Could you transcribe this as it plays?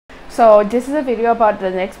So this is a video about the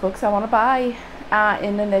next books I want to buy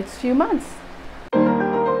in the next few months.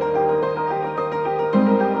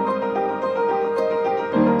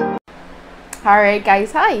 Alright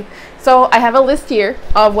guys, hi. So I have a list here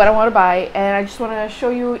of what I want to buy, and I just want to show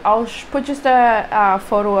you. I'll put just a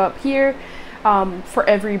photo up here for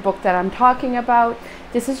every book that I'm talking about.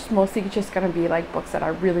 This is mostly just going to be like books that I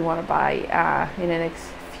really want to buy in the next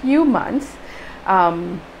few months.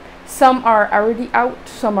 Some are already out,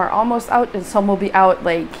 some are almost out, and some will be out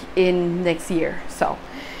like in next year. So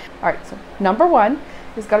alright, so number one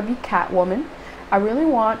is going to be Catwoman. I really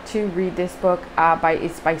want to read this book.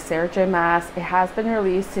 It's by Sarah J. Maas. It has been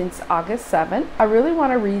released since August 7th. I really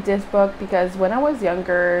want to read this book because when I was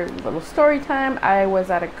younger, little story time, I was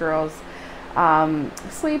at a girl's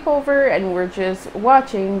sleepover and we're just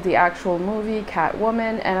watching the actual movie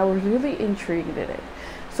Catwoman, and I was really intrigued in it.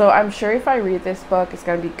 So I'm sure if I read this book, it's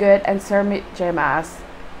going to be good, and Sarah J. Maas,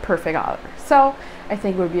 perfect author. So I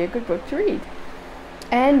think it would be a good book to read.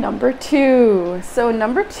 And number two. So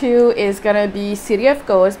number two is going to be City of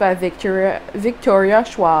Ghosts by Victoria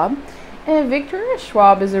Schwab. And Victoria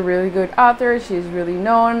Schwab is a really good author. She's really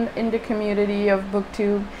known in the community of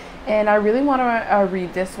BookTube. And I really want to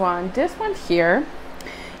read this one. This one here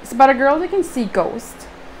is about a girl that can see ghosts.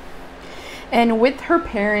 And with her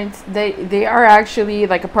parents, they are actually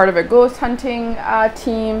like a part of a ghost hunting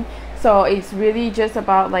team. So it's really just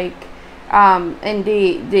about like and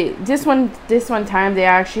this one time they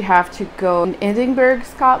actually have to go in Edinburgh,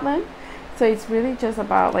 Scotland. So it's really just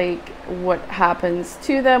about like what happens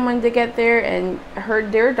to them when they get there, and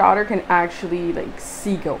their daughter can actually like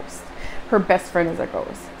see ghosts. Her best friend is a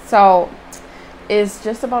ghost. So it's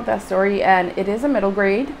just about that story, and it is a middle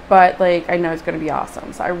grade, but like I know it's going to be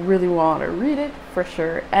awesome. So I really want to read it for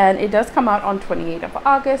sure. And it does come out on 28th of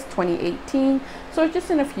August 2018, so it's just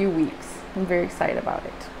in a few weeks. I'm very excited about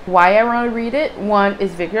it. Why I want to read it: one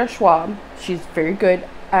is Victoria Schwab. She's very good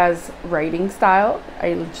as writing style.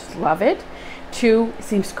 I just love it. Two, it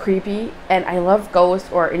seems creepy, and I love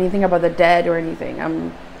ghosts or anything about the dead or anything.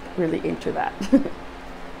 I'm really into that.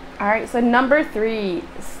 Alright, so number three,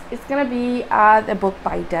 it's gonna be the book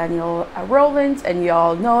by Daniel Rowland, and you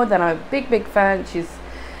all know that I'm a big fan. She's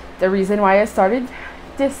the reason why I started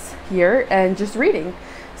this year and just reading.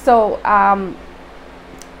 So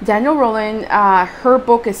Daniel Rowland, her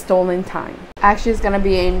book is Stolen Time. Actually, it's gonna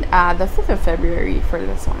be in the 5th of February for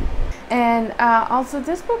this one. And also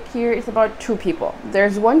this book here is about two people.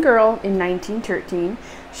 There's one girl in 1913.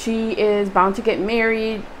 She is bound to get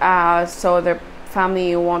married, so their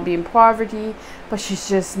family won't be in poverty, but she's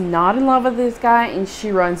just not in love with this guy, and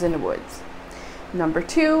she runs in the woods. Number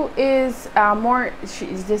two is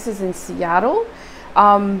this is in Seattle,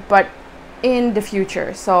 but in the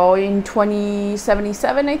future, so in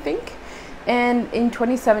 2077 I think. And in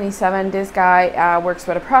 2077 this guy works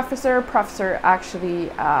with a professor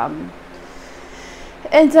actually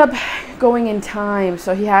ends up going in time,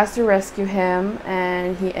 so he has to rescue him,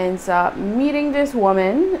 and he ends up meeting this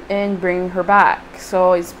woman and bringing her back.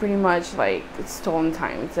 So it's pretty much like it's stolen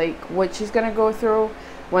time. It's like what she's gonna go through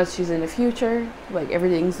once she's in the future, like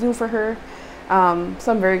everything's new for her.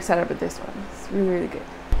 So I'm very excited about this one. It's really good.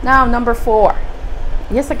 Now number four.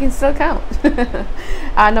 Yes, I can still count.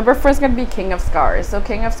 Number four is going to be King of Scars. So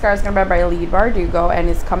King of Scars is going to be by Leigh Bardugo, and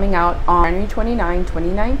it's coming out on January 29,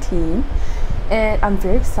 2019. And I'm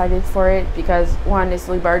very excited for it because one is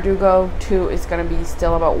Leigh Bardugo, two is going to be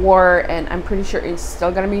still about war, and I'm pretty sure it's still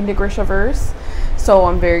going to be in the Grishaverse. So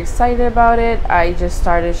I'm very excited about it. I just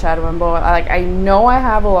started Shadow and Bone. I know I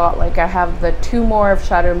have a lot. Like I have the two more of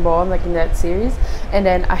Shadow and Bone, like in that series, and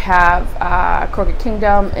then I have Crooked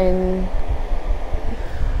Kingdom and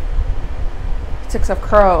Six of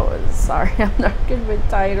Crows. Sorry, I'm not good with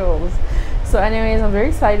titles. So anyways, I'm very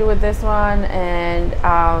excited with this one, and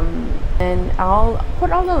I'll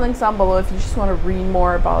put all the links down below if you just want to read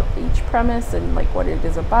more about each premise and like what it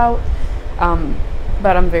is about.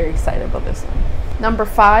 But I'm very excited about this one. Number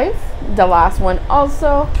five, the last one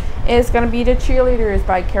also, is going to be The Cheerleaders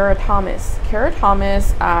by Kara Thomas. Kara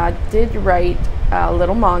Thomas did write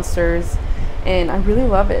Little Monsters, and I really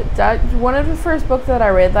love it. That's one of the first books that I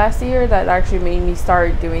read last year that actually made me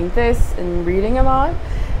start doing this and reading a lot.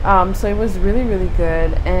 So it was really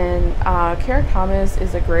good. And Kara Thomas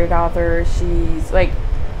is a great author. She's like,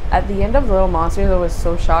 at the end of Little Monsters, I was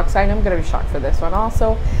so shocked. So I know I'm gonna be shocked for this one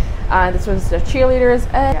also. This was The Cheerleaders,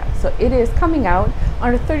 and yeah, so it is coming out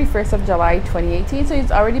on the 31st of July 2018. So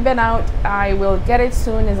it's already been out. I will get it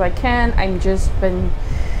soon as I can.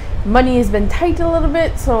 Money has been tight a little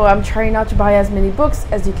bit, so I'm trying not to buy as many books.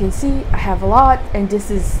 As you can see, I have a lot, and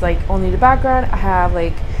this is like only the background. I have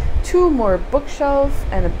like 2 more bookshelves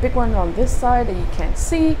and a big one on this side that you can't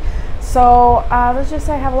see. So let's just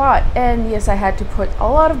say I have a lot. And yes, I had to put a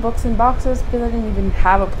lot of books in boxes because I didn't even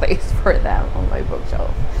have a place for them on my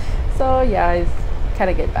bookshelf. So yeah, it's kind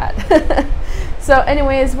of get bad. So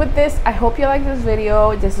anyways, with this, I hope you like this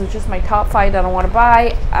video. This is just my top 5 that I want to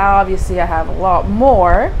buy. Obviously I have a lot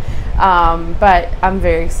more, but I'm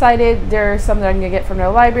very excited. There's some that I'm gonna get from the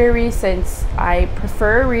library, since I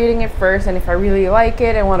prefer reading it first, and if I really like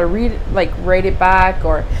it, I want to read it, like write it back,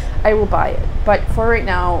 or I will buy it. But for right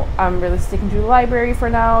now, I'm really sticking to the library for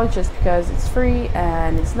now, just because it's free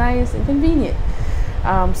and it's nice and convenient.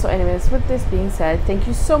 So anyways, with this being said, thank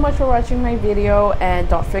you so much for watching my video, and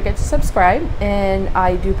don't forget to subscribe. And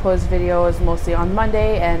I do post videos mostly on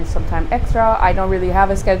Monday and sometime extra. I don't really have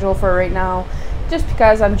a schedule for right now, just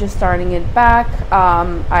because I'm just starting it back.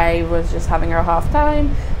 I was just having a half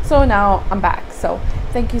time, so now I'm back. So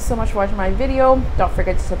thank you so much for watching my video. Don't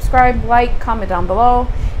forget to subscribe, like, comment down below,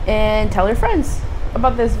 and tell your friends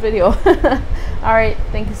about this video. All right,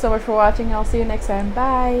 thank you so much for watching. I'll see you next time.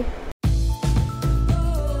 Bye.